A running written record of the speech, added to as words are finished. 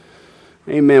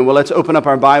Amen. Well, let's open up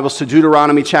our Bibles to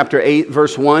Deuteronomy chapter 8,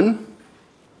 verse 1.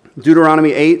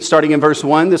 Deuteronomy 8, starting in verse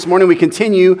 1. This morning we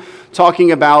continue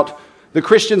talking about the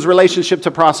Christian's relationship to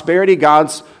prosperity,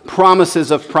 God's promises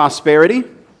of prosperity.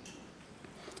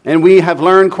 And we have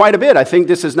learned quite a bit. I think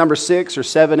this is number 6 or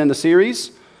 7 in the series.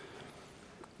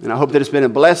 And I hope that it's been a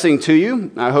blessing to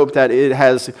you. I hope that it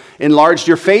has enlarged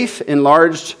your faith,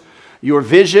 enlarged your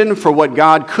vision for what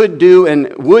God could do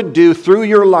and would do through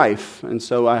your life. And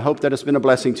so I hope that it's been a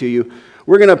blessing to you.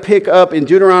 We're going to pick up in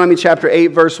Deuteronomy chapter 8,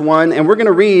 verse 1, and we're going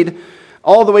to read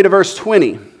all the way to verse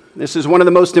 20. This is one of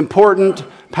the most important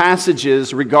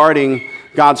passages regarding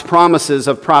God's promises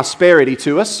of prosperity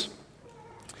to us.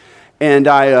 And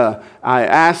I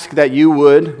ask that you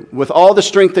would, with all the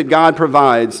strength that God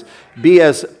provides, be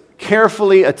as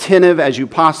carefully attentive as you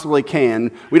possibly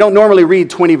can. We don't normally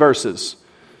read 20 verses.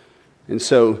 And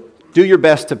so do your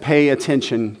best to pay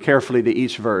attention carefully to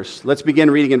each verse. Let's begin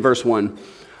reading in verse 1.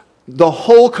 The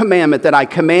whole commandment that I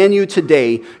command you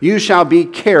today, you shall be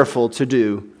careful to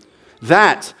do,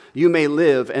 that you may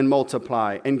live and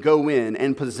multiply and go in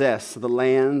and possess the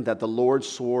land that the Lord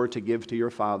swore to give to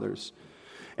your fathers.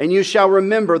 And you shall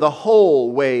remember the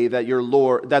whole way that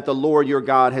the Lord your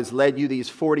God has led you these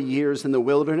 40 years in the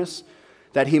wilderness,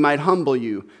 that he might humble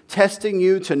you, testing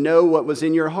you to know what was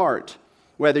in your heart,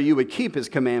 whether you would keep his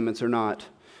commandments or not.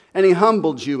 And he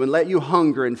humbled you and let you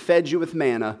hunger and fed you with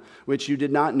manna, which you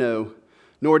did not know,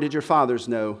 nor did your fathers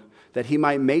know, that he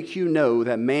might make you know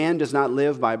that man does not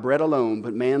live by bread alone,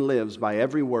 but man lives by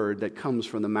every word that comes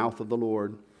from the mouth of the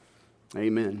Lord.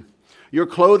 Amen. Your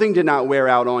clothing did not wear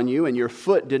out on you, and your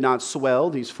foot did not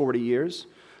swell these 40 years.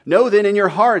 Know then in your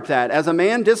heart that, as a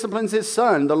man disciplines his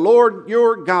son, the Lord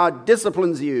your God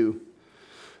disciplines you.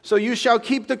 So you shall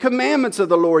keep the commandments of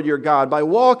the Lord your God by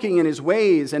walking in his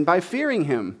ways and by fearing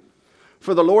him.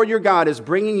 For the Lord your God is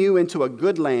bringing you into a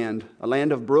good land, a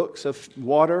land of brooks of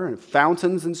water and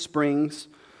fountains and springs,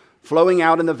 flowing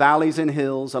out in the valleys and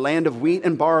hills, a land of wheat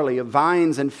and barley, of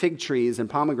vines and fig trees and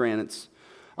pomegranates,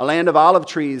 a land of olive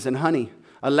trees and honey,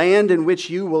 a land in which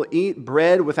you will eat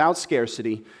bread without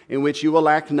scarcity, in which you will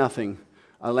lack nothing,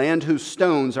 a land whose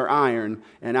stones are iron,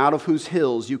 and out of whose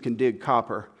hills you can dig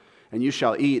copper. And you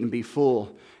shall eat and be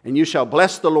full, and you shall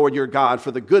bless the Lord your God for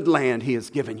the good land he has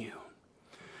given you.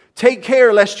 Take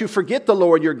care lest you forget the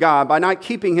Lord your God by not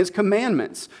keeping his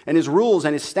commandments and his rules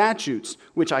and his statutes,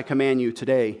 which I command you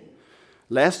today.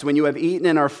 Lest when you have eaten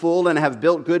and are full and have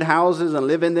built good houses and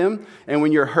live in them, and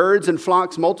when your herds and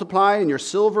flocks multiply and your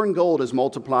silver and gold is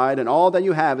multiplied and all that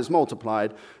you have is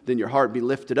multiplied, then your heart be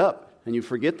lifted up and you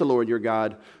forget the Lord your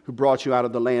God who brought you out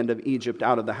of the land of Egypt,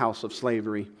 out of the house of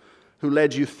slavery, who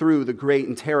led you through the great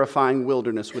and terrifying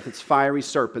wilderness with its fiery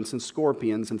serpents and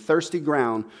scorpions and thirsty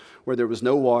ground where there was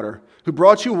no water, who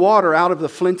brought you water out of the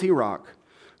flinty rock,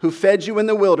 who fed you in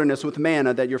the wilderness with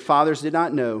manna that your fathers did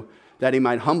not know, that he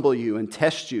might humble you and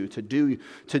test you to do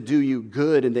you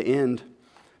good in the end.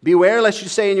 Beware lest you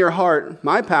say in your heart,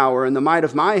 my power and the might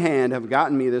of my hand have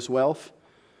gotten me this wealth.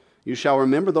 You shall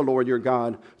remember the Lord your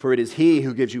God, for it is he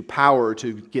who gives you power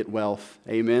to get wealth.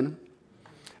 Amen.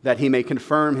 That he may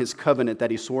confirm his covenant that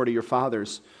he swore to your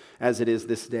fathers, as it is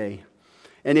this day.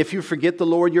 And if you forget the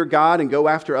Lord your God and go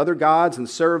after other gods and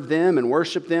serve them and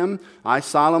worship them, I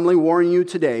solemnly warn you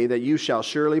today that you shall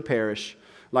surely perish.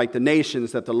 Like the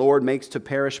nations that the Lord makes to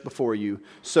perish before you,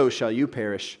 so shall you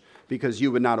perish, because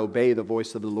you would not obey the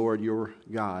voice of the Lord your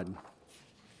God.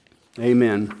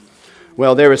 Amen.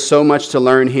 Well, there is so much to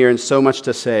learn here and so much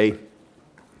to say.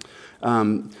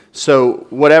 So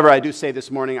whatever I do say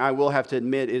this morning, I will have to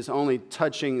admit is only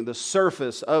touching the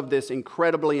surface of this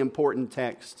incredibly important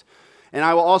text. And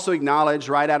I will also acknowledge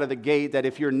right out of the gate that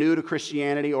if you're new to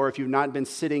Christianity or if you've not been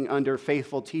sitting under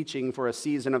faithful teaching for a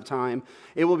season of time,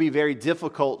 it will be very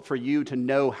difficult for you to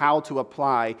know how to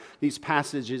apply these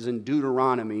passages in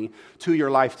Deuteronomy to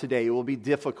your life today. It will be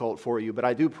difficult for you. But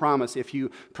I do promise if you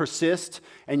persist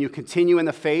and you continue in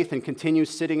the faith and continue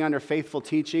sitting under faithful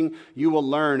teaching, you will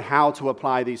learn how to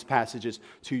apply these passages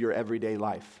to your everyday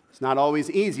life. It's not always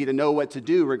easy to know what to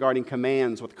do regarding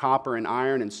commands with copper and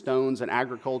iron and stones and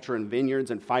agriculture and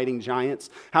vineyards and fighting giants.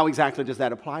 How exactly does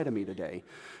that apply to me today?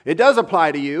 It does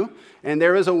apply to you, and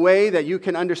there is a way that you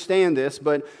can understand this,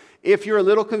 but if you're a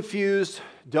little confused,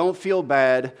 don't feel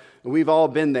bad. We've all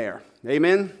been there.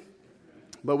 Amen?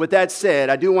 But with that said,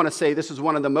 I do want to say this is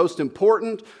one of the most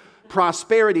important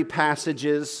prosperity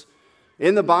passages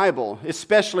in the Bible,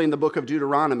 especially in the book of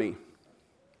Deuteronomy.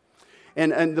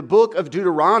 And the book of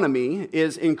Deuteronomy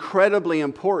is incredibly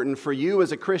important for you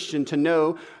as a Christian to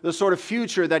know the sort of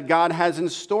future that God has in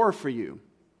store for you.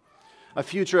 A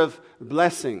future of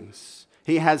blessings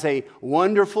He has a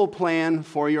wonderful plan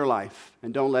for your life,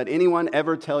 and don't let anyone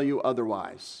ever tell you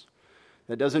otherwise.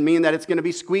 That doesn't mean that it's going to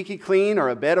be squeaky clean or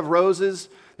a bed of roses.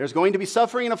 There's going to be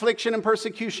suffering and affliction and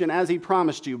persecution as he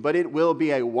promised you, but it will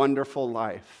be a wonderful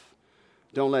life.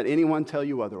 Don't let anyone tell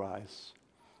you otherwise.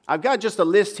 I've got just a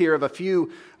list here of a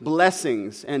few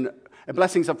blessings and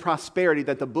blessings of prosperity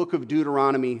that the book of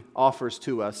Deuteronomy offers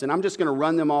to us. And I'm just going to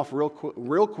run them off real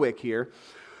quick here.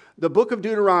 The book of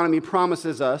Deuteronomy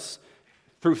promises us,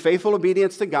 through faithful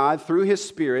obedience to God, through his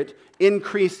Spirit,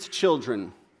 increased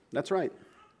children. That's right.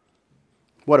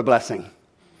 What a blessing.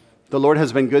 The Lord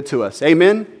has been good to us.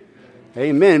 Amen?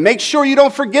 Amen. Make sure you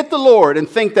don't forget the Lord and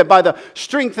think that by the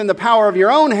strength and the power of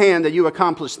your own hand that you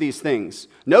accomplish these things.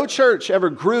 No church ever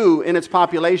grew in its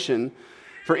population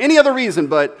for any other reason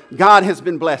but God has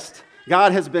been blessed.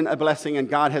 God has been a blessing and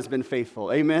God has been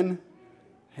faithful. Amen?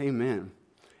 Amen.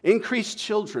 Increased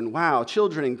children. Wow,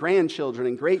 children and grandchildren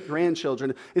and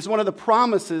great-grandchildren is one of the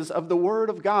promises of the Word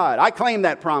of God. I claim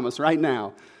that promise right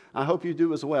now. I hope you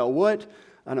do as well. What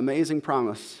an amazing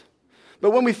promise. But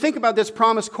when we think about this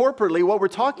promise corporately, what we're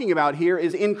talking about here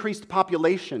is increased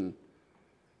population.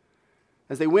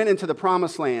 As they went into the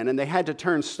promised land and they had to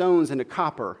turn stones into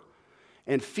copper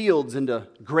and fields into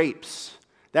grapes,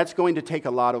 that's going to take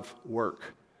a lot of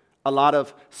work, a lot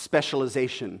of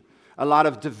specialization, a lot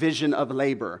of division of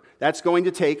labor. That's going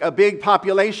to take a big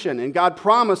population, and God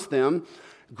promised them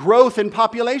growth in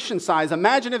population size.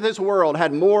 Imagine if this world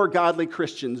had more godly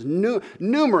Christians,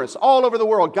 numerous, all over the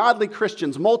world, godly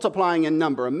Christians multiplying in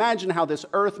number. Imagine how this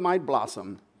earth might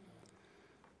blossom.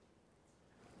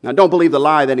 Now, don't believe the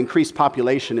lie that increased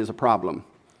population is a problem.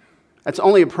 That's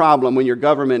only a problem when your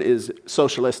government is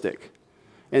socialistic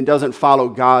and doesn't follow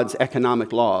God's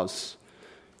economic laws.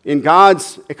 In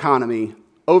God's economy,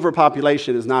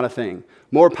 overpopulation is not a thing.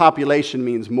 More population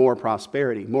means more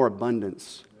prosperity, more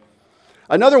abundance.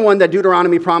 Another one that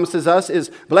Deuteronomy promises us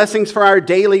is blessings for our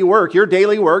daily work. Your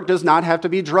daily work does not have to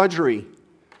be drudgery.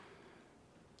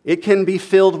 It can be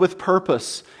filled with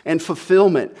purpose and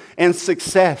fulfillment and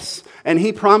success. And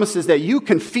he promises that you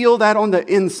can feel that on the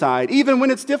inside, even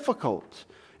when it's difficult.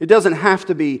 It doesn't have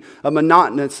to be a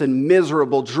monotonous and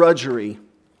miserable drudgery.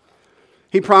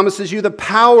 He promises you the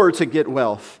power to get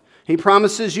wealth. He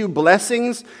promises you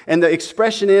blessings, and the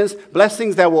expression is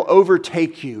blessings that will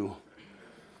overtake you.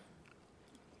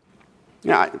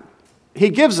 Now, he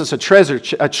gives us a treasure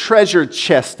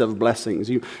chest of blessings.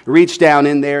 You reach down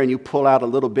in there and you pull out a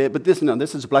little bit, but this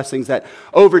is blessings that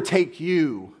overtake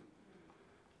you.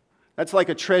 That's like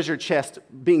a treasure chest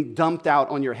being dumped out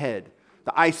on your head.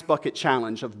 The ice bucket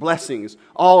challenge of blessings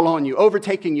all on you,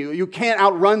 overtaking you. You can't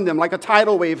outrun them like a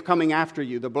tidal wave coming after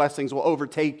you. The blessings will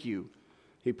overtake you,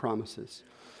 he promises.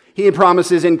 He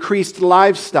promises increased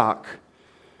livestock.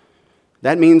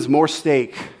 That means more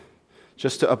steak.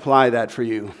 Just to apply that for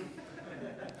you.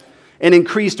 An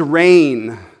increased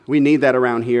rain. We need that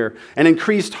around here. An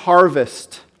increased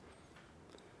harvest.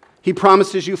 He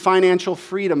promises you financial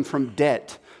freedom from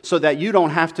debt so that you don't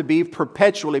have to be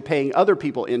perpetually paying other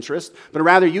people interest, but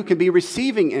rather you can be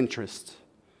receiving interest.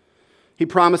 He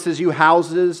promises you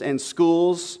houses and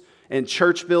schools and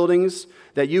church buildings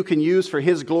that you can use for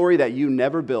his glory that you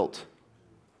never built.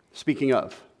 Speaking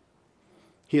of,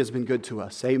 he has been good to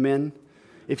us. Amen.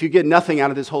 If you get nothing out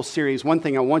of this whole series, one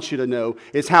thing I want you to know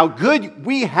is how good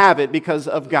we have it because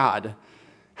of God.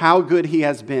 How good he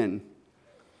has been.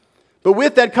 But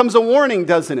with that comes a warning,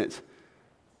 doesn't it?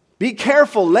 Be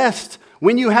careful lest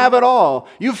when you have it all,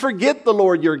 you forget the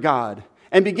Lord your God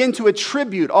and begin to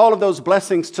attribute all of those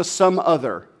blessings to some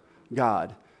other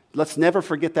God. Let's never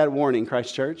forget that warning,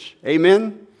 Christ Church.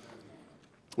 Amen?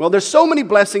 Well, there's so many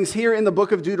blessings here in the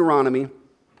book of Deuteronomy.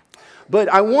 But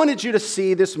I wanted you to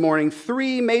see this morning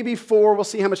 3, maybe 4, we'll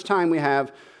see how much time we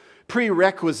have,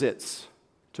 prerequisites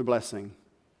to blessing.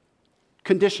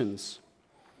 Conditions.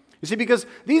 You see, because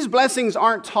these blessings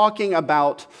aren't talking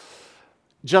about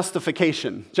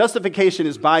justification. Justification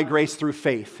is by grace through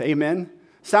faith. Amen?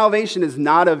 Salvation is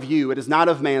not of you. It is not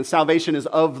of man. Salvation is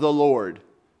of the Lord.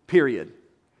 Period.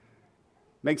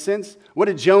 Make sense? What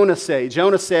did Jonah say?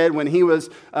 Jonah said when he was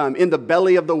in the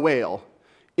belly of the whale,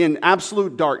 in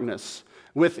absolute darkness,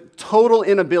 with total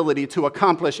inability to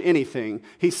accomplish anything,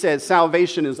 he said,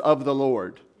 salvation is of the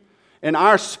Lord. And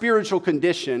our spiritual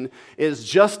condition is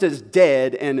just as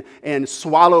dead and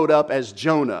swallowed up as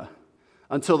Jonah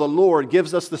until the Lord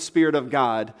gives us the Spirit of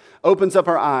God, opens up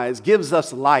our eyes, gives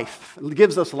us life.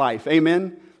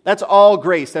 Amen? That's all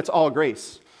grace. That's all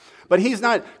grace. But he's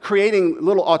not creating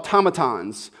little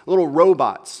automatons, little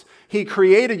robots. He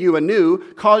created you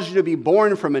anew, caused you to be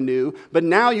born from anew, but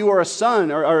now you are a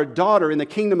son or a daughter in the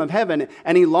kingdom of heaven,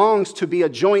 and He longs to be a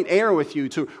joint heir with you,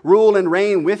 to rule and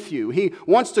reign with you. He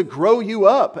wants to grow you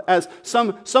up as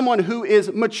someone who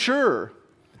is mature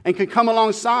and can come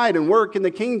alongside and work in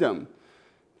the kingdom.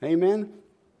 Amen?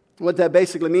 What that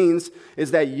basically means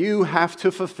is that you have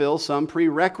to fulfill some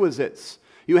prerequisites.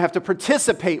 You have to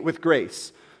participate with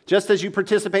grace. Just as you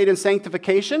participate in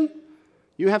sanctification,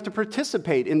 you have to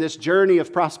participate in this journey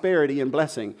of prosperity and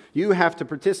blessing. You have to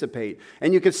participate.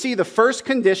 And you can see the first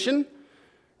condition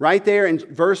right there in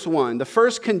verse 1. The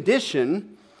first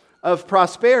condition of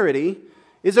prosperity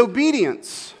is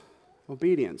obedience.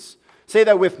 Obedience. Say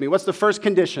that with me. What's the first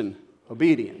condition?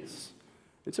 Obedience.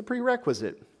 It's a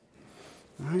prerequisite.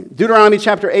 All right. Deuteronomy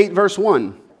chapter 8, verse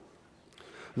 1.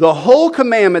 The whole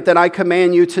commandment that I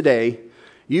command you today,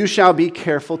 you shall be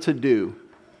careful to do.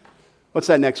 What's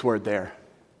that next word there?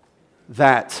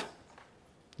 That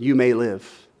you may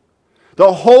live.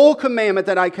 The whole commandment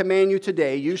that I command you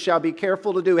today, you shall be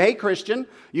careful to do. Hey, Christian,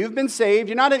 you've been saved.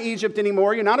 You're not in Egypt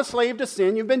anymore. You're not a slave to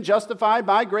sin. You've been justified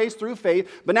by grace through faith,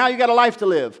 but now you got a life to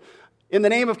live in the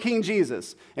name of King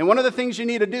Jesus. And one of the things you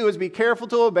need to do is be careful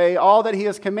to obey all that He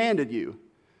has commanded you.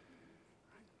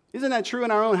 Isn't that true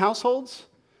in our own households?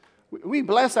 We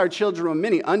bless our children with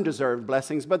many undeserved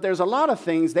blessings, but there's a lot of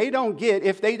things they don't get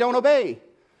if they don't obey.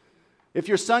 If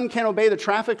your son can't obey the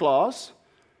traffic laws,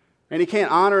 and he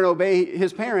can't honor and obey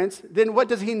his parents, then what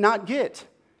does he not get?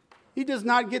 He does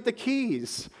not get the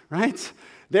keys, right?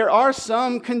 There are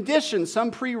some conditions,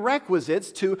 some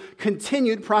prerequisites to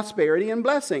continued prosperity and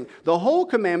blessing. The whole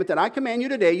commandment that I command you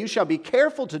today, you shall be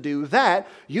careful to do, that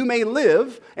you may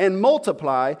live and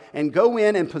multiply and go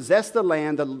in and possess the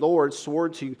land the Lord swore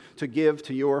to give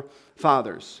to your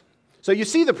fathers. So you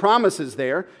see the promises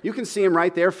there. You can see them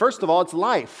right there. First of all, it's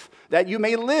life, that you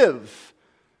may live.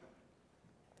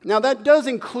 Now that does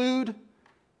include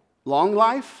long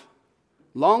life.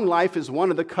 Long life is one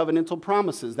of the covenantal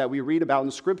promises that we read about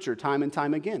in Scripture time and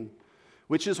time again,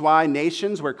 which is why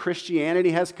nations where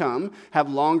Christianity has come have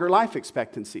longer life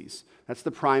expectancies. That's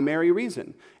the primary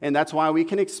reason. And that's why we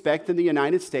can expect in the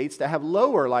United States to have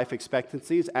lower life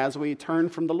expectancies as we turn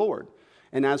from the Lord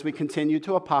and as we continue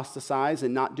to apostatize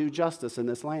and not do justice in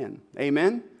this land.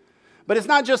 Amen? But it's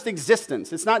not just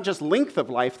existence. It's not just length of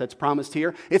life that's promised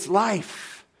here. It's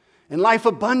life, and life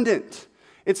abundant.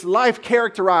 It's life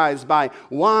characterized by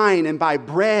wine and by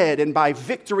bread and by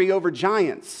victory over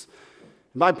giants,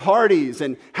 by parties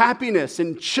and happiness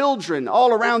and children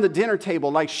all around the dinner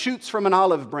table like shoots from an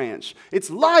olive branch.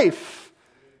 It's life.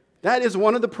 That is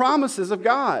one of the promises of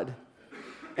God.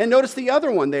 And notice the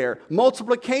other one there,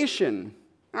 multiplication.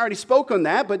 I already spoke on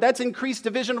that, but that's increased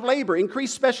division of labor,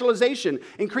 increased specialization,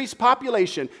 increased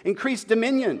population, increased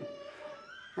dominion.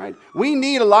 Right? We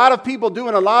need a lot of people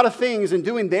doing a lot of things and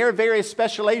doing their various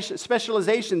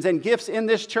specializations and gifts in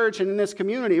this church and in this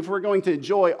community if we're going to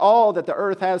enjoy all that the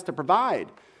earth has to provide.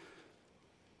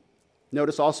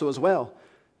 Notice also as well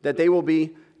that they will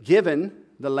be given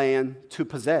the land to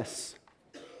possess.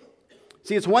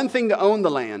 See, it's one thing to own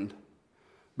the land,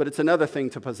 but it's another thing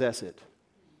to possess it.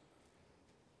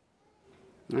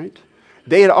 Right?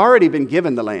 They had already been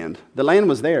given the land. The land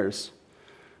was theirs.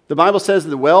 The Bible says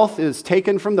the wealth is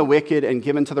taken from the wicked and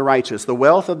given to the righteous. The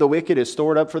wealth of the wicked is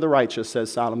stored up for the righteous,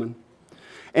 says Solomon.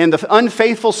 And the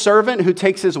unfaithful servant who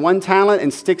takes his one talent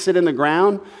and sticks it in the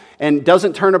ground and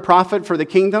doesn't turn a profit for the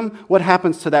kingdom, what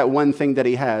happens to that one thing that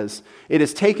he has? It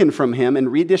is taken from him and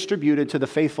redistributed to the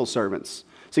faithful servants.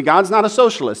 See, God's not a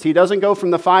socialist. He doesn't go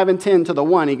from the 5 and 10 to the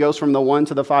 1. He goes from the 1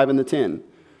 to the 5 and the 10.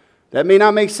 That may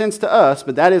not make sense to us,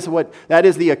 but that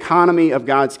is the economy of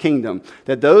God's kingdom.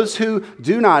 That those who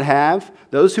do not have,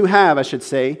 those who have, I should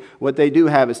say, what they do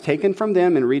have is taken from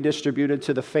them and redistributed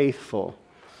to the faithful.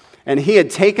 And he had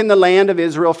taken the land of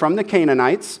Israel from the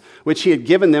Canaanites, which he had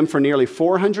given them for nearly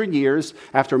 400 years.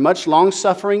 After much long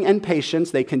suffering and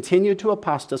patience, they continued to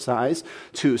apostatize,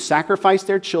 to sacrifice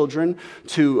their children,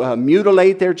 to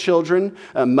mutilate their children,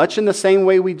 much in the same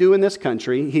way we do in this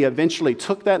country. He eventually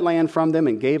took that land from them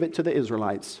and gave it to the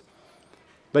Israelites.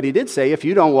 But he did say, if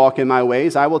you don't walk in my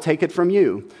ways, I will take it from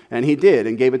you. And he did,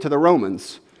 and gave it to the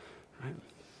Romans.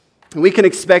 We can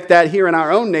expect that here in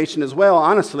our own nation as well.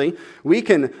 Honestly, we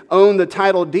can own the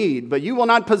title deed, but you will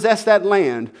not possess that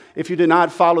land if you do not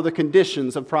follow the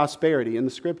conditions of prosperity in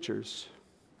the Scriptures.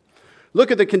 Look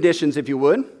at the conditions, if you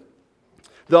would.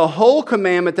 The whole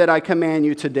commandment that I command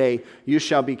you today, you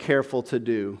shall be careful to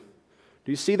do.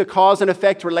 Do you see the cause and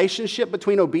effect relationship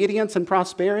between obedience and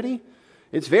prosperity?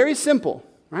 It's very simple,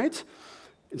 right?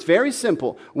 It's very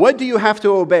simple. What do you have to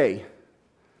obey?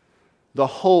 The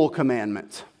whole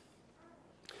commandment.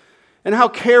 And how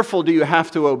careful do you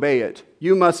have to obey it?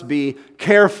 You must be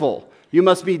careful. You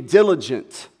must be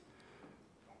diligent.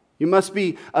 You must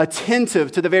be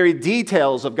attentive to the very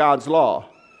details of God's law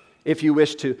if you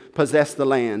wish to possess the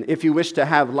land, if you wish to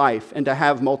have life and to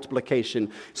have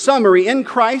multiplication. Summary, in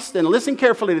Christ, and listen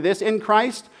carefully to this, in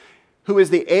Christ, who is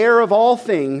the heir of all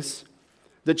things,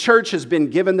 the church has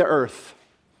been given the earth.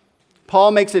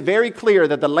 Paul makes it very clear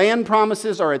that the land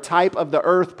promises are a type of the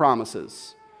earth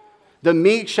promises. The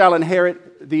meek shall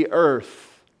inherit the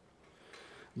earth.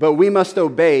 But we must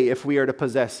obey if we are to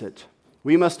possess it.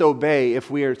 We must obey if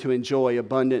we are to enjoy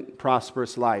abundant,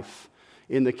 prosperous life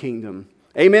in the kingdom.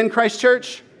 Amen, Christ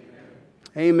Church?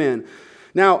 Amen.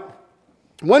 Now,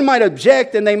 one might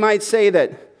object and they might say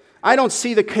that I don't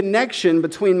see the connection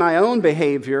between my own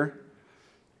behavior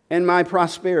and my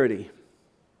prosperity.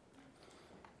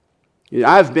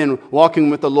 I've been walking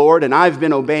with the Lord and I've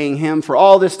been obeying Him for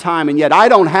all this time, and yet I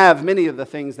don't have many of the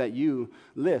things that you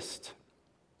list.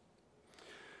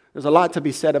 There's a lot to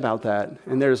be said about that,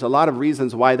 and there's a lot of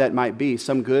reasons why that might be,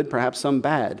 some good, perhaps some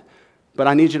bad. But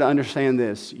I need you to understand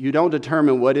this. You don't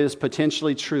determine what is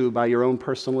potentially true by your own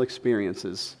personal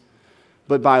experiences,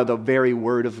 but by the very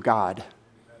Word of God.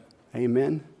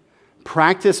 Amen?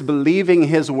 Practice believing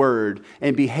His Word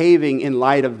and behaving in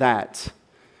light of that,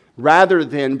 rather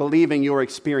than believing your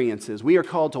experiences. We are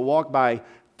called to walk by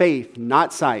faith,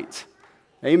 not sight.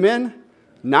 Amen?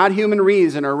 Not human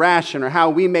reason or ration or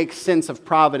how we make sense of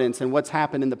providence and what's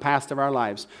happened in the past of our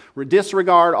lives. We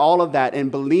disregard all of that and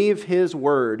believe His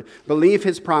Word, believe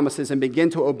His promises, and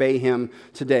begin to obey Him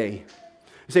today.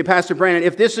 You say, Pastor Brandon,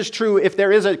 if this is true, if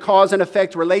there is a cause and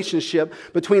effect relationship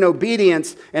between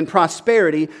obedience and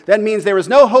prosperity, that means there is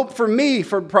no hope for me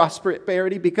for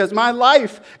prosperity because my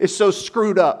life is so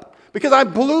screwed up. Because I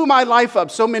blew my life up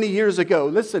so many years ago.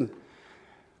 Listen,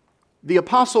 the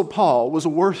Apostle Paul was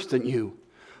worse than you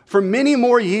for many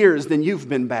more years than you've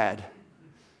been bad.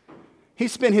 He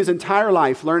spent his entire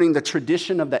life learning the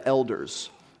tradition of the elders,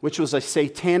 which was a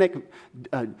satanic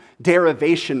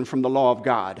derivation from the law of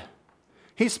God.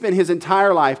 He spent his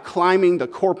entire life climbing the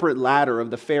corporate ladder of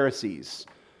the Pharisees,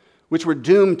 which were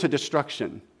doomed to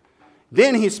destruction.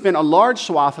 Then he spent a large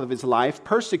swath of his life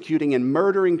persecuting and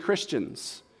murdering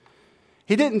Christians.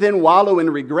 He didn't then wallow in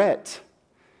regret.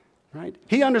 Right?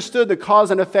 He understood the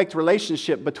cause and effect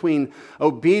relationship between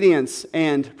obedience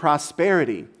and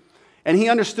prosperity. And he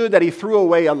understood that he threw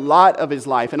away a lot of his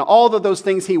life. And all of those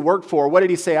things he worked for, what did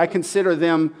he say? I consider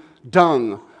them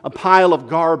dung, a pile of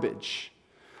garbage.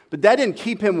 But that didn't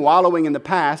keep him wallowing in the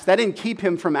past. That didn't keep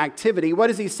him from activity. What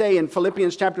does he say in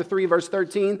Philippians chapter 3, verse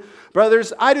 13?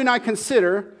 Brothers, I do not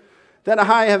consider that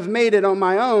I have made it on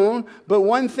my own, but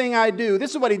one thing I do.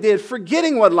 This is what he did,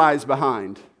 forgetting what lies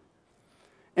behind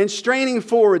and straining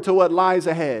forward to what lies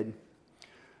ahead.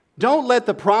 Don't let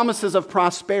the promises of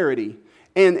prosperity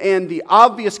and the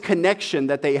obvious connection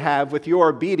that they have with your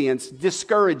obedience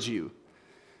discourage you.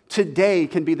 Today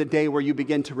can be the day where you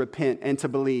begin to repent and to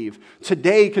believe.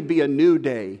 Today could be a new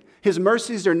day. His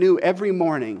mercies are new every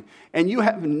morning, and you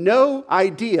have no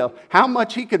idea how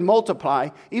much He could multiply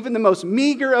even the most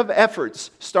meager of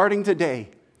efforts starting today.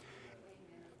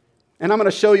 And I'm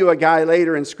going to show you a guy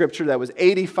later in Scripture that was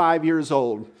 85 years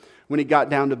old when he got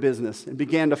down to business and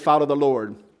began to follow the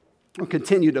Lord, or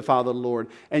continued to follow the Lord.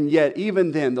 And yet,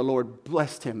 even then, the Lord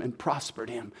blessed him and prospered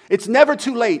him. It's never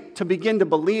too late to begin to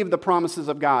believe the promises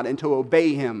of God and to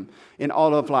obey Him in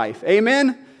all of life.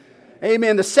 Amen?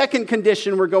 Amen. The second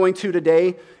condition we're going to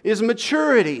today is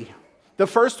maturity. The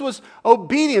first was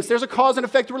obedience. There's a cause and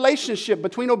effect relationship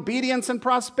between obedience and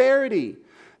prosperity.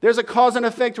 There's a cause and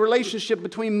effect relationship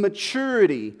between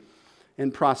maturity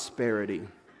and prosperity.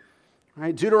 All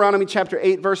right, Deuteronomy chapter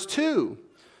 8, verse 2.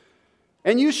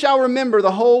 And you shall remember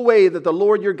the whole way that the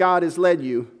Lord your God has led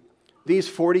you these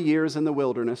 40 years in the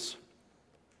wilderness,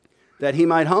 that He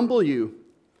might humble you.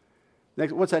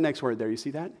 What's that next word there? You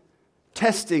see that?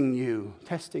 Testing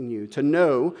you to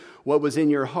know what was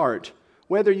in your heart,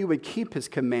 whether you would keep His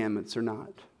commandments or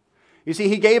not. You see,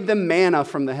 He gave them manna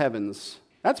from the heavens.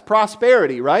 That's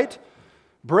prosperity, right?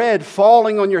 Bread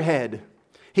falling on your head.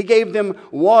 He gave them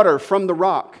water from the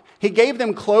rock. He gave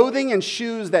them clothing and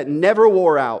shoes that never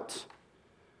wore out.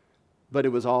 But it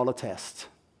was all a test.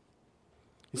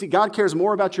 You see, God cares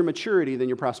more about your maturity than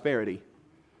your prosperity.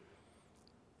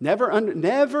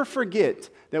 Never forget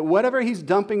that whatever He's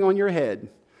dumping on your head,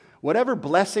 whatever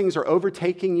blessings are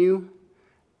overtaking you,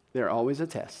 they're always a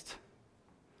test.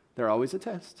 They're always a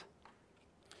test.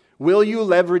 Will you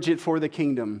leverage it for the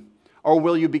kingdom, or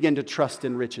will you begin to trust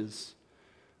in riches?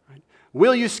 Right?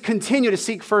 Will you continue to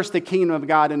seek first the kingdom of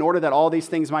God in order that all these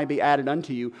things might be added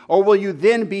unto you? Or will you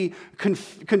then be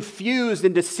confused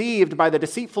and deceived by the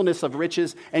deceitfulness of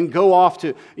riches and go off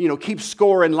to, keep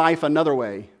score in life another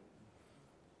way?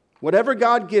 Whatever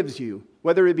God gives you,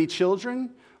 whether it be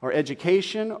children or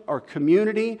education or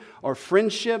community or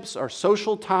friendships or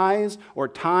social ties or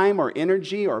time or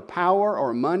energy or power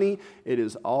or money, it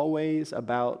is always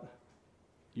about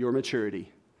your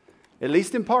maturity. At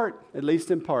least in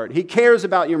part. He cares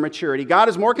about your maturity. God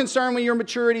is more concerned with your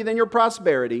maturity than your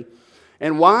prosperity.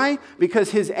 And why? Because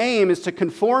his aim is to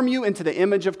conform you into the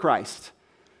image of Christ.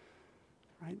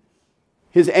 Right?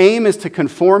 His aim is to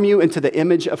conform you into the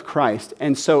image of Christ.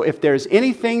 And so if there's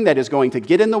anything that is going to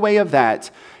get in the way of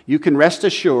that, you can rest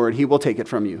assured he will take it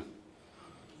from you.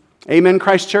 Amen,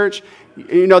 Christ Church?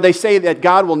 They say that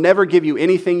God will never give you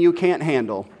anything you can't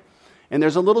handle. And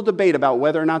there's a little debate about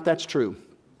whether or not that's true.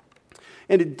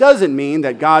 And it doesn't mean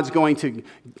that God's going to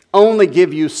only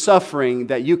give you suffering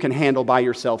that you can handle by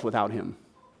yourself without him.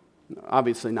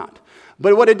 Obviously not.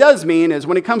 But what it does mean is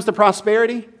when it comes to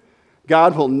prosperity,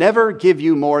 God will never give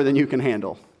you more than you can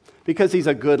handle because he's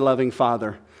a good, loving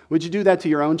father. Would you do that to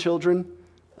your own children?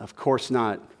 Of course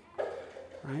not.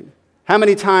 Right? How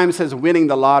many times has winning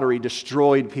the lottery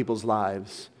destroyed people's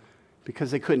lives?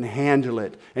 Because they couldn't handle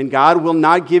it. And God will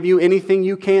not give you anything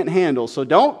you can't handle. So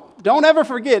don't ever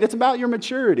forget, it's about your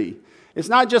maturity. It's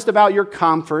not just about your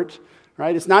comfort,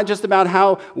 right? It's not just about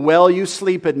how well you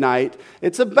sleep at night.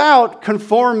 It's about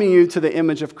conforming you to the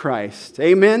image of Christ.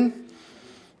 Amen?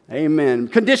 Amen.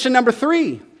 Condition number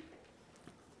 3,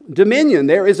 dominion.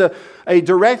 There is a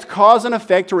direct cause and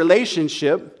effect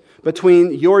relationship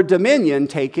between your dominion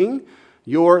taking,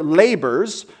 your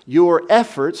labors, your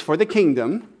efforts for the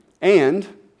kingdom, and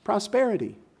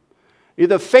prosperity. You're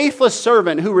the faithless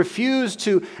servant who refused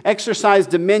to exercise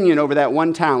dominion over that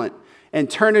one talent and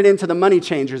turn it into the money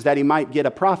changers that he might get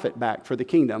a profit back for the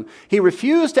kingdom. He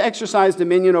refused to exercise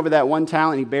dominion over that one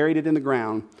talent. He buried it in the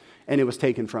ground, and it was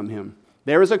taken from him.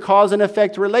 There is a cause and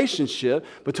effect relationship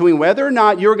between whether or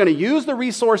not you're going to use the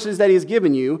resources that he's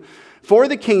given you for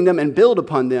the kingdom and build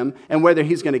upon them, and whether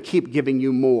he's going to keep giving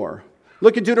you more.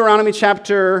 Look at Deuteronomy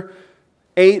chapter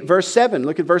 8, verse 7.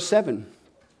 Look at verse 7.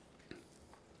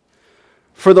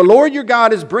 For the Lord your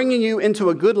God is bringing you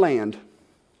into a good land,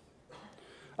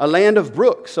 a land of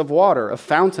brooks of water, of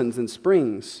fountains and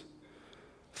springs,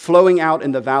 flowing out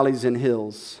in the valleys and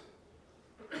hills.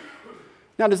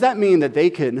 Now, does that mean that they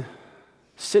could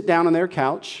sit down on their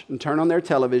couch and turn on their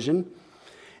television,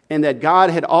 and that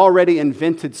God had already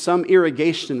invented some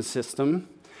irrigation system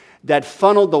that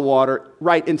funneled the water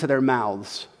right into their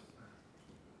mouths?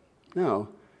 No.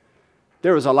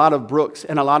 There was a lot of brooks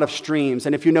and a lot of streams.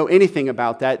 And if you know anything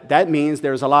about that, that means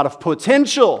there's a lot of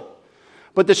potential.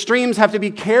 But the streams have to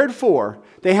be cared for.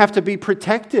 They have to be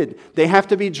protected. They have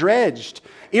to be dredged.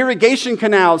 Irrigation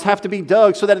canals have to be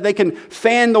dug so that they can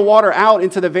fan the water out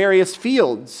into the various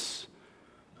fields.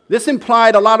 This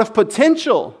implied a lot of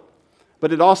potential,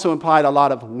 but it also implied a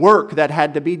lot of work that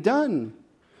had to be done.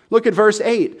 Look at verse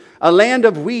 8. A land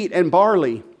of wheat and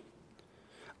barley,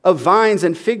 of vines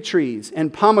and fig trees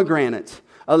and pomegranates,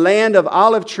 a land of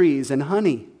olive trees and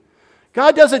honey.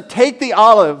 God doesn't take the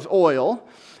olive oil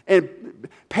and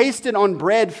paste it on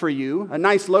bread for you, a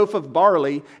nice loaf of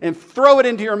barley, and throw it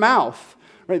into your mouth.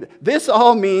 Right? This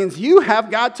all means you have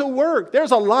got to work.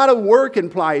 There's a lot of work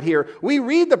implied here. We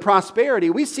read the prosperity.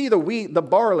 We see the wheat, the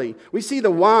barley. We see the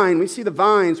wine. We see the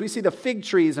vines. We see the fig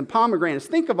trees and pomegranates.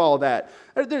 Think of all that.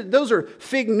 Those are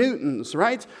fig Newtons,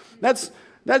 right? That's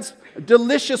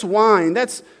delicious wine.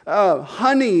 That's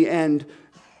honey and,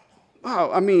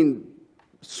 what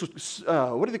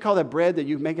do they call that bread that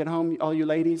you make at home, all you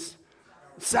ladies?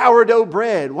 Sourdough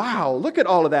bread. Wow, look at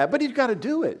all of that. But you've got to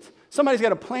do it. Somebody's got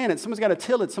to plant it. Someone's got to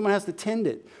till it. Someone has to tend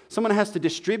it. Someone has to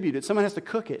distribute it. Someone has to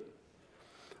cook it.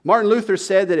 Martin Luther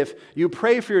said that if you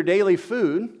pray for your daily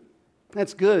food,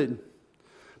 that's good.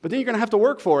 But then you're going to have to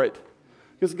work for it,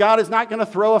 because God is not going to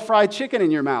throw a fried chicken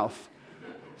in your mouth.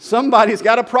 Somebody's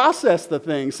got to process the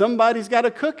thing. Somebody's got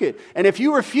to cook it. And if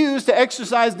you refuse to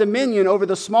exercise dominion over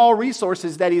the small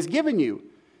resources that He's given you,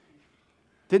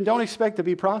 then don't expect to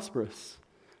be prosperous.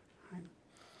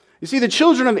 You see, the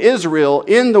children of Israel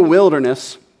in the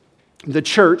wilderness, the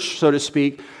church, so to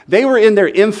speak, they were in their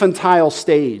infantile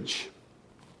stage.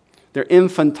 Their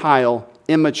infantile,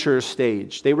 immature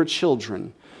stage. They were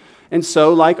children. And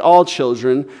so, like all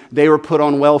children, they were put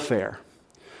on welfare.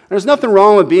 There's nothing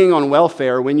wrong with being on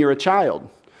welfare when you're a child.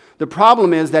 The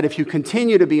problem is that if you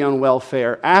continue to be on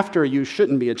welfare after you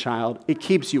shouldn't be a child, it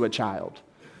keeps you a child.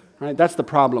 Right? That's the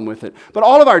problem with it. But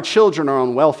all of our children are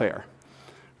on welfare.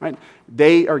 Right?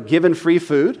 They are given free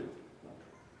food.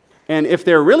 And if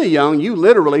they're really young, you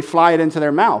literally fly it into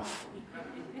their mouth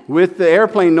with the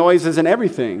airplane noises and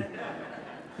everything.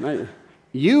 Right?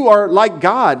 You are like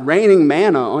God, raining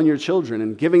manna on your children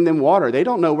and giving them water. They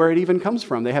don't know where it even comes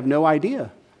from. They have no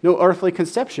idea, no earthly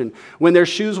conception. When their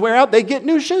shoes wear out, they get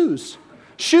new shoes.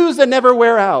 Shoes that never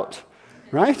wear out,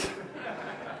 right?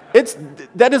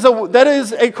 That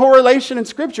is a correlation in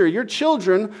Scripture. Your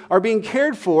children are being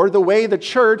cared for the way the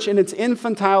church in its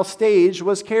infantile stage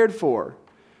was cared for,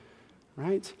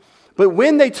 right? But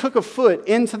when they took a foot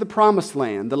into the promised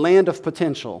land, the land of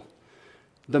potential,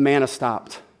 the manna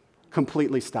stopped,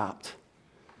 completely stopped,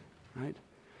 right?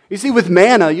 You see, with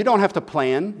manna, you don't have to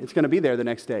plan. It's going to be there the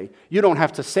next day. You don't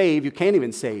have to save. You can't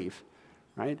even save.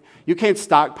 Right? You can't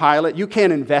stockpile it. You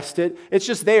can't invest it. It's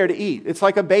just there to eat. It's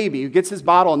like a baby who gets his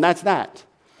bottle and that's that.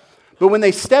 But when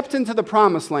they stepped into the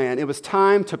promised land, it was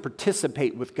time to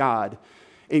participate with God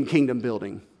in kingdom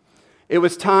building. It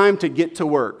was time to get to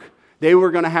work. They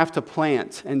were going to have to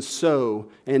plant and sow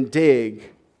and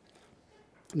dig.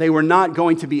 They were not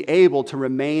going to be able to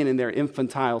remain in their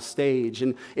infantile stage.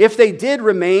 And if they did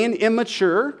remain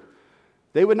immature,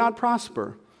 they would not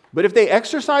prosper. But if they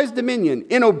exercised dominion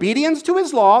in obedience to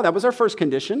his law, that was our first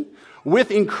condition, with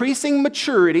increasing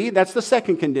maturity, that's the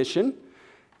second condition,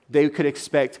 they could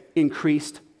expect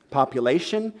increased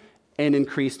population and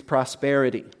increased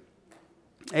prosperity.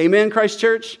 Amen, Christ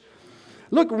Church?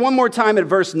 Look one more time at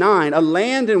verse 9. A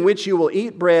land in which you will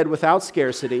eat bread without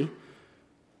scarcity.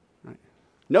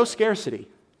 No scarcity.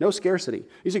 No scarcity.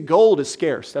 You see, gold is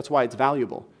scarce. That's why it's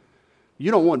valuable. You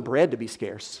don't want bread to be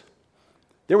scarce.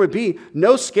 There would be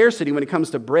no scarcity when it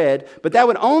comes to bread, but that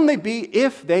would only be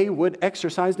if they would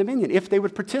exercise dominion, if they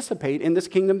would participate in this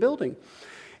kingdom building,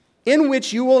 in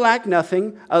which you will lack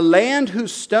nothing, a land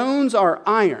whose stones are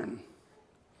iron.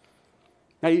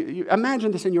 Now, you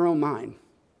imagine this in your own mind.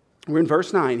 We're in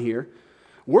verse 9 here.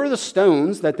 Were the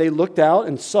stones that they looked out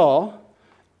and saw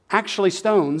actually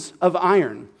stones of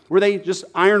iron? Were they just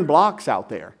iron blocks out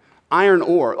there? Iron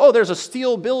ore. Oh, there's a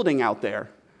steel building out there.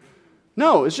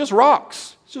 No, it's just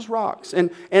rocks. It's just rocks.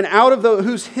 And out of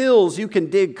whose hills you can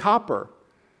dig copper.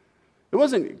 It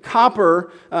wasn't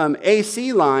copper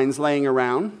AC lines laying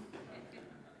around.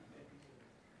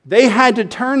 They had to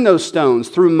turn those stones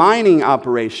through mining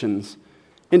operations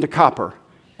into copper,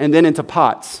 and then into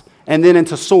pots, and then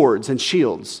into swords and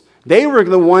shields. They were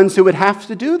the ones who would have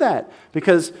to do that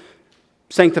because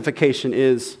sanctification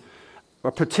is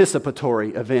a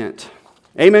participatory event.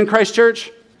 Amen, Christ Church?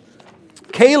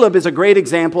 Caleb is a great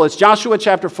example. It's Joshua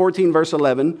chapter 14, verse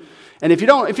 11. And if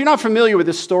you're not familiar with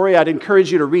this story, I'd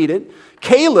encourage you to read it.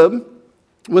 Caleb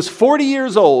was 40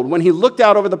 years old when he looked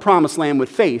out over the promised land with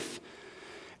faith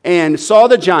and saw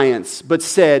the giants, but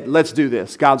said, let's do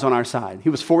this. God's on our side. He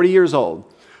was 40 years old.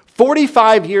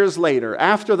 45 years later,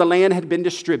 after the land had been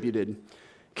distributed,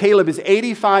 Caleb is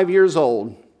 85 years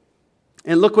old.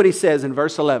 And look what he says in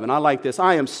verse 11. I like this.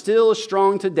 I am still as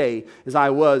strong today as I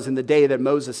was in the day that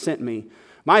Moses sent me.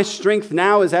 My strength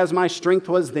now is as my strength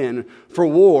was then for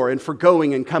war and for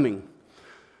going and coming.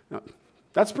 Now,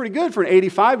 that's pretty good for an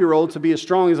 85-year-old to be as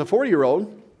strong as a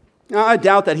 40-year-old. Now, I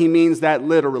doubt that he means that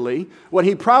literally. What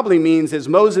he probably means is,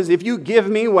 Moses, if you give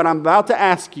me what I'm about to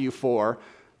ask you for,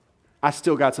 I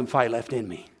still got some fight left in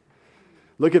me.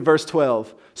 Look at verse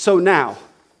 12. So now,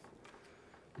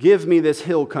 give me this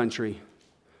hill country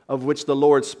of which the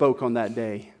Lord spoke on that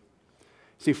day.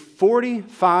 See,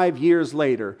 45 years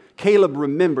later, Caleb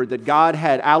remembered that God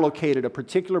had allocated a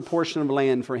particular portion of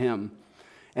land for him,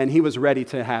 and he was ready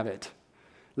to have it.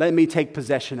 Let me take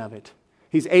possession of it.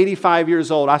 He's 85 years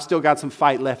old. I still got some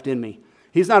fight left in me.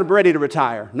 He's not ready to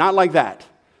retire. Not like that.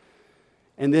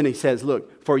 And then he says,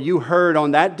 look, for you heard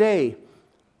on that day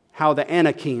how the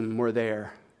Anakim were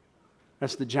there.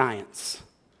 That's the giants.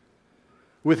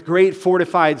 With great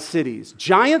fortified cities.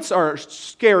 Giants are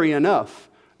scary enough.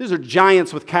 These are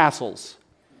giants with castles.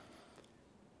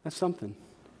 That's something.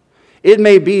 It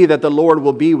may be that the Lord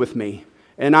will be with me,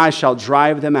 and I shall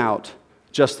drive them out,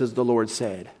 just as the Lord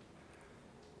said.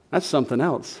 That's something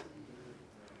else.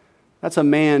 That's a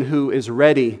man who is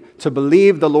ready to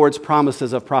believe the Lord's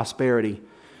promises of prosperity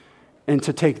and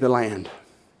to take the land.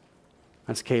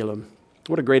 That's Caleb.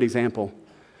 What a great example.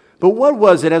 But what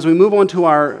was it, as we move on to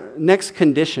our next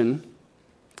condition,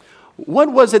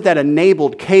 what was it that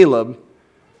enabled Caleb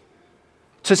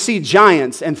to see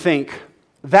giants and think,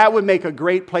 that would make a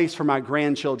great place for my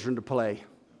grandchildren to play?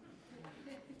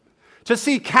 To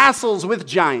see castles with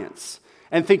giants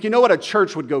and think, you know what, a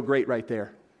church would go great right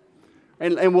there.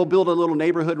 And we'll build a little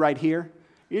neighborhood right here.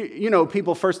 You know,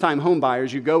 people, first-time home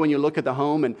buyers, you go and you look at the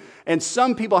home, and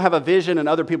some people have a vision and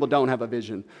other people don't have a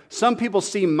vision. Some people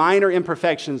see minor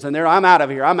imperfections and I'm out of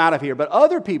here. But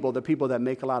other people, the people that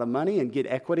make a lot of money and get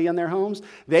equity in their homes,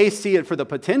 they see it for the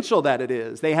potential that it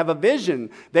is. They have a vision.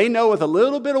 They know with a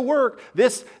little bit of work,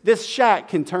 this shack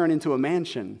can turn into a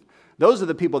mansion. Those are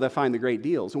the people that find the great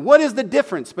deals. What is the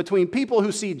difference between people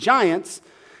who see giants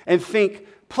and think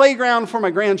playground for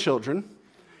my grandchildren,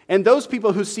 and those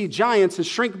people who see giants and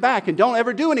shrink back and don't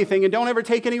ever do anything and don't ever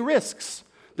take any risks?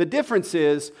 The difference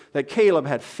is that Caleb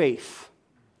had faith.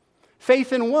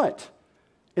 Faith in what?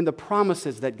 In the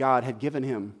promises that God had given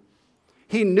him.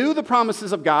 He knew the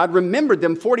promises of God, remembered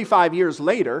them 45 years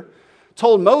later,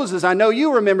 told Moses, I know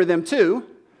you remember them too,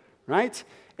 right?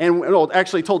 And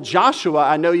actually told Joshua,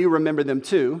 I know you remember them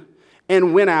too,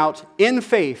 and went out in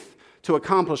faith to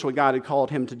accomplish what God had called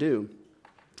him to do.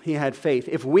 He had faith.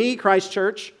 If we, Christ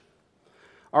Church,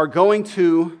 are going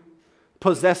to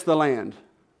possess the land,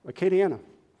 Acadiana,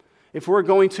 if we're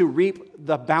going to reap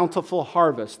the bountiful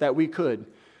harvest that we could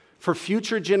for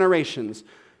future generations,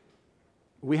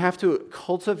 we have to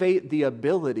cultivate the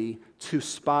ability to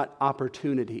spot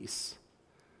opportunities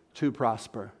to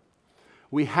prosper.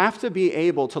 We have to be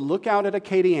able to look out at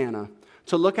Acadiana,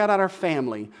 to look out at our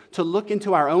family, to look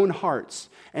into our own hearts,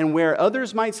 and where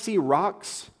others might see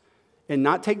rocks and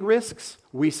not take risks,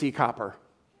 we see copper.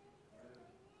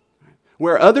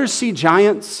 Where others see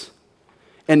giants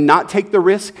and not take the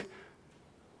risk,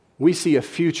 we see a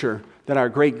future that our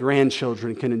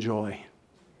great-grandchildren can enjoy.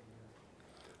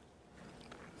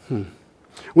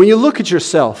 When you look at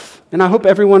yourself, and I hope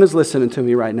everyone is listening to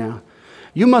me right now,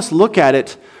 you must look at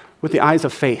it with the eyes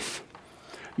of faith.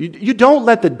 You don't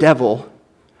let the devil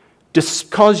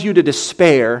cause you to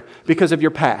despair because of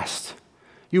your past.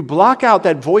 You block out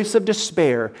that voice of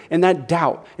despair and that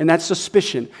doubt and that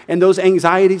suspicion and those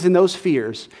anxieties and those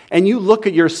fears, and you look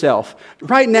at yourself.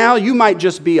 Right now, you might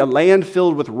just be a land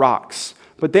filled with rocks,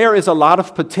 but there is a lot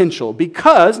of potential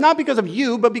not because of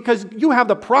you, but because you have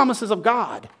the promises of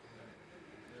God.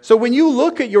 So when you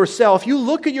look at yourself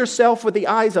with the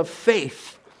eyes of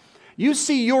faith. You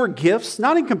see your gifts,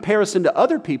 not in comparison to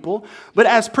other people, but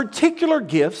as particular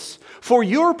gifts for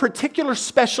your particular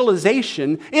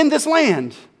specialization in this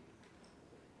land.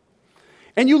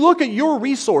 And you look at your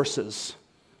resources,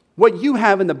 what you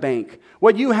have in the bank,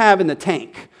 what you have in the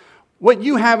tank, what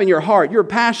you have in your heart, your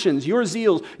passions, your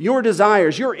zeals, your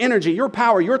desires, your energy, your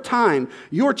power, your time,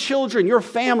 your children, your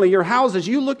family, your houses.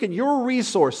 You look at your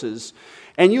resources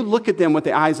and you look at them with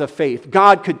the eyes of faith.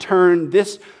 God could turn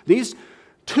these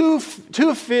two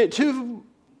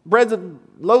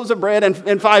loaves of bread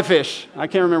and 5 fish. I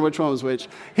can't remember which one was which.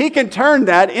 He can turn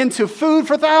that into food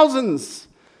for thousands.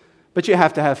 But you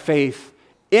have to have faith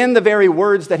in the very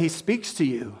words that he speaks to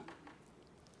you.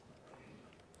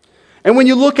 And when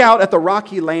you look out at the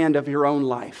rocky land of your own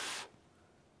life,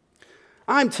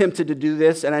 I'm tempted to do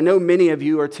this, and I know many of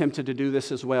you are tempted to do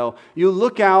this as well. You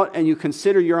look out and you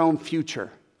consider your own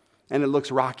future, and it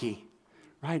looks rocky,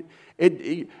 right?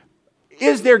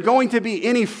 Is there going to be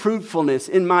any fruitfulness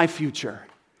in my future?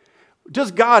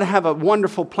 Does God have a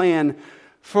wonderful plan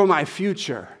for my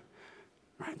future?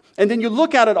 Right? And then you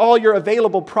look out at all your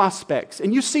available prospects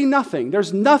and you see nothing.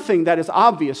 There's nothing that is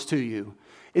obvious to you.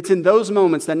 It's in those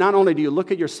moments that not only do you look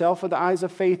at yourself with the eyes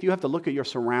of faith, you have to look at your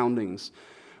surroundings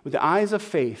with the eyes of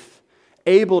faith,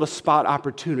 able to spot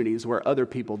opportunities where other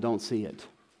people don't see it.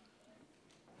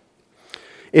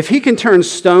 If he can turn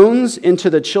stones into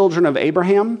the children of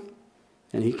Abraham,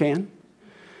 and he can,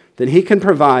 then he can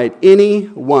provide any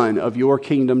one of your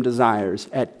kingdom desires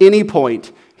at any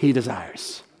point he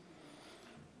desires.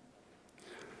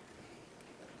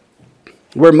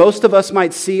 Where most of us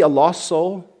might see a lost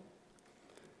soul,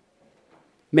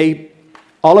 may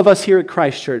all of us here at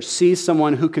Christ Church see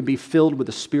someone who could be filled with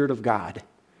the Spirit of God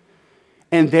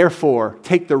and therefore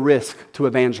take the risk to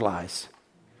evangelize.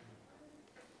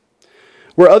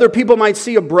 Where other people might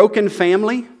see a broken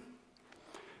family,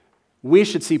 we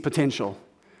should see potential.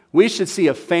 We should see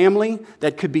a family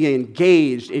that could be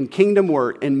engaged in kingdom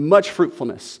work and much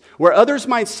fruitfulness. Where others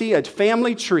might see a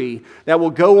family tree that will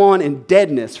go on in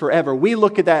deadness forever, we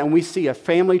look at that and we see a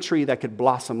family tree that could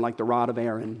blossom like the rod of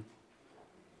Aaron.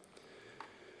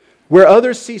 Where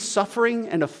others see suffering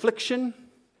and affliction,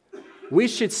 we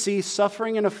should see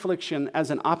suffering and affliction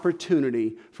as an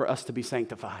opportunity for us to be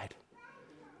sanctified,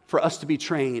 for us to be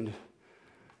trained,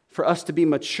 for us to be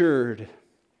matured.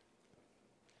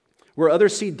 Where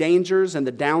others see dangers and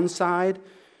the downside,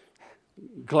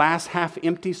 glass half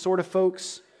empty sort of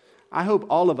folks, I hope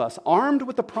all of us, armed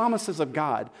with the promises of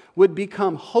God, would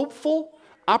become hopeful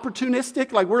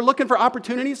opportunistic, like we're looking for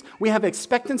opportunities. We have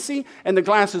expectancy, and the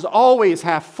glass is always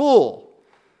half full,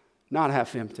 not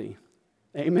half empty.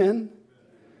 Amen?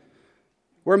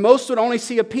 Where most would only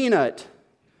see a peanut,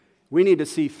 we need to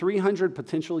see 300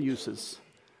 potential uses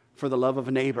for the love of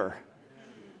a neighbor.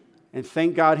 And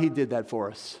thank God he did that for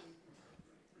us.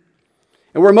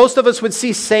 And where most of us would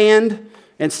see sand,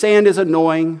 and sand is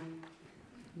annoying.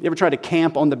 You ever try to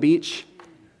camp on the beach?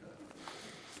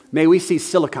 May we see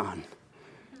silicon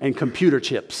and computer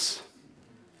chips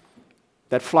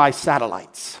that fly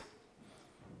satellites.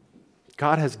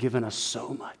 God has given us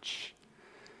so much.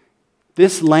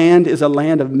 This land is a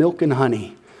land of milk and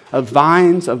honey, of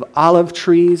vines, of olive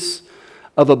trees,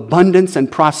 of abundance and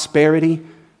prosperity,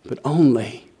 but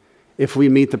only if we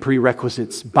meet the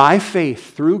prerequisites. By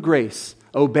faith, through grace,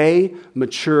 obey,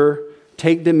 mature,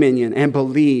 take dominion, and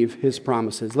believe his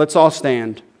promises. Let's all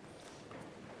stand.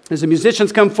 As the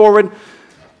musicians come forward,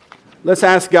 let's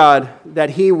ask God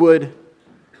that he would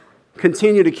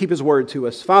continue to keep his word to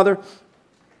us. Father,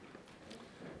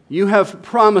 you have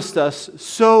promised us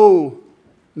so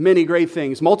many great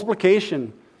things.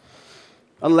 Multiplication,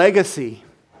 a legacy,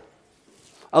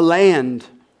 a land.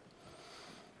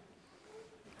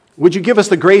 Would you give us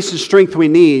the grace and strength we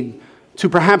need to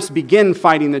perhaps begin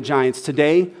fighting the giants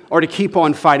today, or to keep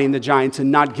on fighting the giants and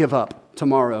not give up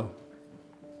tomorrow?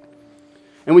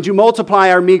 And would you multiply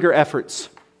our meager efforts?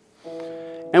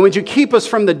 And would you keep us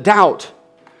from the doubt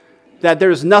that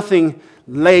there's nothing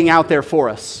laying out there for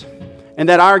us, and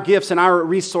that our gifts and our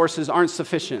resources aren't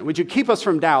sufficient? Would you keep us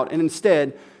from doubt and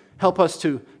instead help us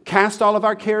to cast all of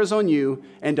our cares on you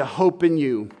and to hope in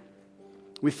you?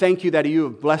 We thank you that you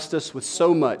have blessed us with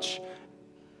so much.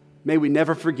 May we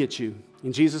never forget you.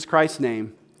 In Jesus Christ's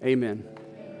name, amen.